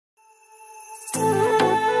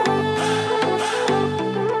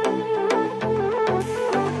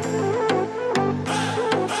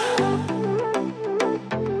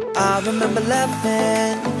remember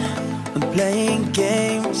laughing and playing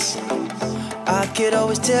games. I could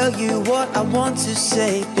always tell you what I want to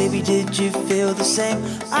say. Baby, did you feel the same?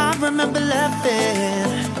 I remember laughing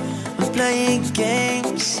and playing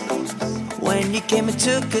games. When you came and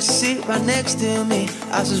took a seat right next to me,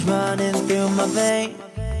 I was running through my veins.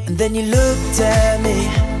 And then you looked at me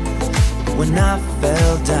when I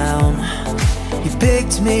fell down. You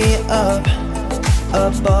picked me up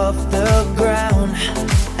off the ground.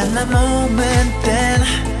 And that moment then,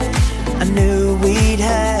 I knew we'd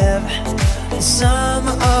have the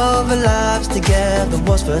summer of our lives together.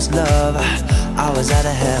 Was first love, I was out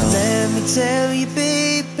of hell. Let me tell you,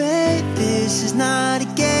 baby, this is not a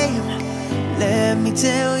game. Let me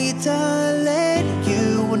tell you, darling,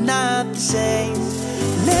 you were not the same.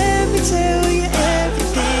 Let me tell you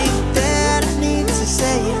everything that I need to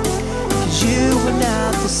say, 'cause you were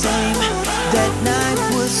not the same. That night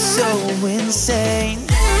was so insane.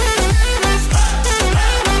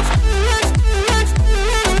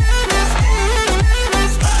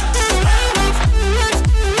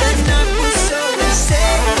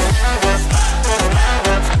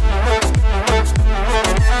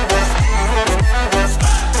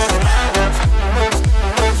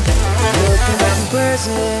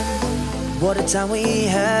 What a time we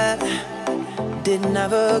had. Didn't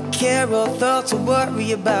have a care or thought to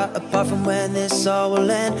worry about, apart from when this all will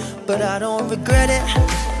end. But I don't regret it,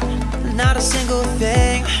 not a single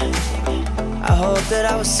thing. I hope that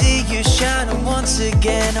I will see you shining once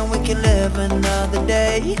again, and we can live another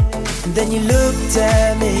day. And then you looked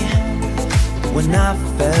at me when I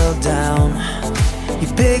fell down. You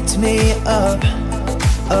picked me up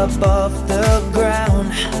off the ground.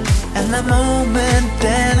 And that moment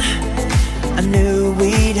then, I knew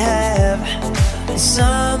we'd have the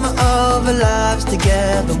summer of our lives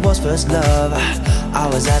together. Was first love, I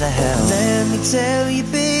was out of hell. Let me tell you,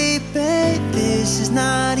 baby, this is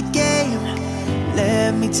not a game. Let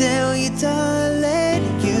me tell you, darling,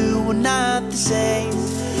 you were not the same.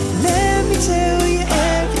 Let me tell you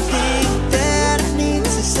everything that I need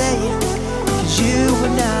to say, 'cause you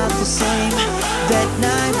were not the same. That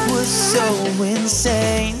night was so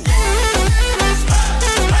insane.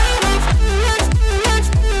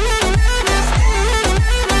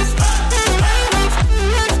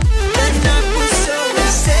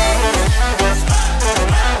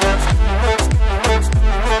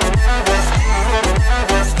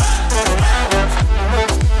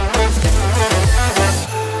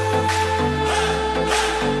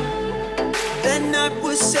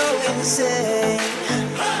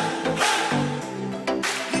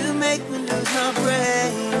 You make me lose my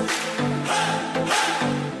brain.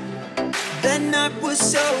 That night was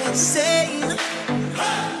so insane.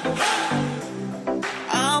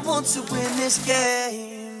 I want to win this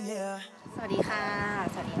game. Yeah. สวัสดีค่ะ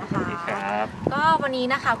สวัสดีนะคะก็วันนี้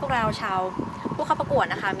นะคะพวกเราชาวผู้เข้าประกวด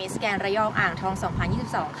นะคะ Miss Grand ระยองอ่างทอง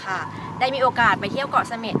 2022 ค่ะได้มีโอกาสไปเที่ยวเกาะ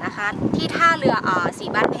เสม็ดนะคะที่ท่าเรือสี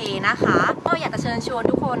บ้านเพนะคะก็อยากจะเชิญชวน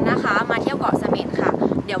ทุกคนนะคะมาเที่ยวเกาะเสม็ดค่ะ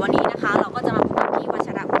เดี๋ยววันนี้นะคะเราก็จะมาพบกับพี่วัช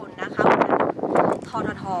รพลนะคะท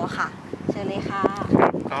ทค่ะเชิญเลยค่ะ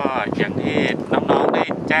ก็อย่างที่น้องๆได้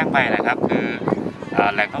แจ้งไปนะครับคือ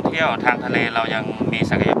แหล่งท่องเที่ยวทางทะเลเรายังมี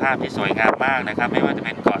ศักยภาพที่สวยงามมากนะครับไม่ว่าจะเ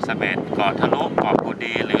ป็นเกาะเสม็ดเกาะทะลุเกาะกุ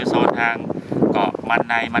ดีหรือโซนทางเกาะมัน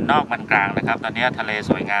ในมันนอกมันกลางนะครับตอนนี้ทะเล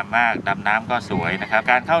สวยงามมากดำน้ำก็สวยนะครับ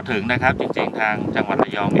การเข้าถึงนะครับจริงๆทางจังหวัดร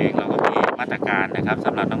ะยองเองเราก็มีมาตรการนะครับส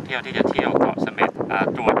ำหรับนักท่องเที่ยวที่จะเที่ยวเกาะเสม็ด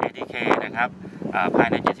ตรวจ ATK นะครับภาย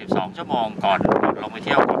ใน72 ชั่วโมงก่อนลงไปเ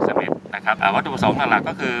ที่ยวเกาะเสม็ดนะครับวัตถุประสงค์หลักๆ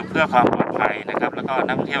ก็คือเพื่อความปลอดภัยนะครับแล้วก็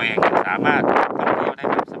นักท่องเที่ยวเองสามารถท่องเที่ยวได้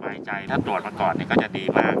แบบสบายใจถ้าตรวจมาก่อนนี่ก็จะดี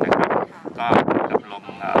มากนะครับก็กับลง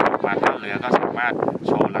มาท่าเรือก็สามารถโ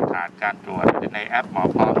ชว์หลักฐานการตรวจในแอปหมอ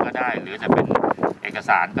พร้อมก็ได้หรือจะเป็นเอกส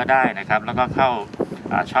ารก็ได้นะครับแล้วก็เข้า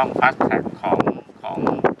ช่อง Fast Track ของ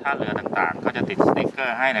ท่าเรือต่างๆก็จะติดสติ๊กเกอ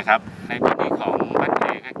ร์ให้นะครับในพื้นที่ของบ้านเพ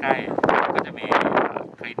ใกล้ๆก็จะมี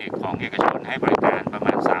คลินิกของเอกชนให้บริการประม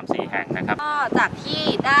าณ 3-4 แห่งนะครับก็จากที่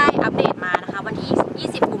ได้อัปเดตมานะคะวันที่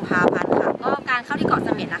 20 กุมภาพันธ์ค่ะก็การเข้าที่เกาะเส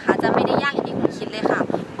ม็ดนะคะจะไม่ได้ยากอย่างที่คุณคิดเลยค่ะ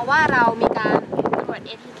เพราะว่าเรามีการตรวจ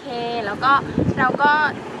ATK แล้วก็เราก็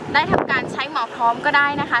ได้ทำการใช้หมอพร้อมก็ได้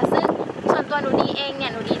นะคะซึ่งส่วนตัวหนูดีเองเนี่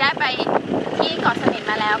ยหนูดีได้ไปที่เกาะเสม็ด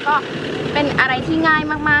มาแล้วก็เป็นอะไรที่ง่าย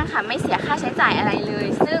มากๆค่ะไม่เสียค่าใช้จ่ายอะไรเลย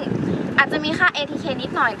ซึ่งอาจจะมีค่า ATK นิ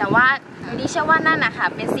ดหน่อยแต่ว่าหนูดีเชื่อว่านั่นนะคะ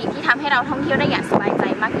เป็นสิ่งที่ทำให้เราท่องเที่ยวได้อย่างสบายใจ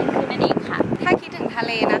มากยิ่งขึ้นนั่นเองค่ะถ้าคิดถึงทะเ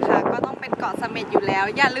ลนะคะก็ต้องเป็นเกาะเสม็ดอยู่แล้ว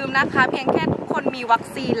อย่าลืมนะคะเพียงแค่ทุกคนมีวัค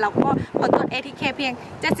ซีนแล้วก็ผลตรวจ ATK เพียง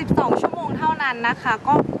72 ชั่วโมงเท่านั้นนะคะ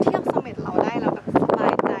ก็เที่ยวเสม็ดเราได้แล้วแบบสบา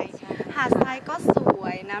ยใจหาดทรายก็สว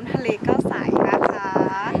ยน้ำทะเลก็ใสนะคะ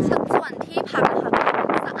ส่วนที่พักนะคะ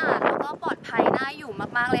สะอาดแล้ว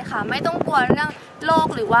มากๆเลยค่ะไม่ต้องกลัวเรื่องโรค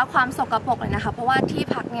หรือว่าความสกปรกเลยนะคะเพราะว่าที่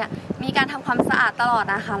พักเนี่ยมีการทำความสะอาดตลอด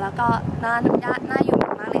นะคะแล้วก็น่าอยู่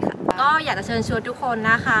มากๆเลยค่ะก็อยากจะเชิญชวนทุกคน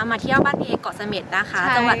นะคะมาเที่ยวบ้านเพเกาะเสม็ดนะคะ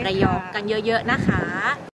จังหวัดระยองกันเยอะๆนะคะ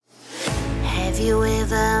Have you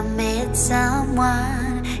ever met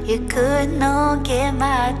someone you could not get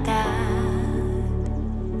mad at?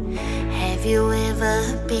 Have you ever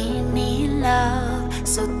been in love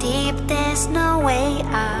so deep there's no way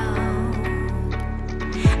out?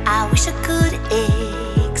 I wish I could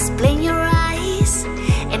explain your eyes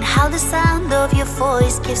and how the sound of your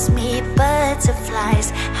voice gives me butterflies.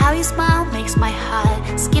 How your smile makes my heart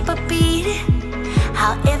skip a beat.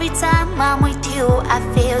 How every time I'm with you I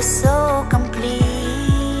feel so complete.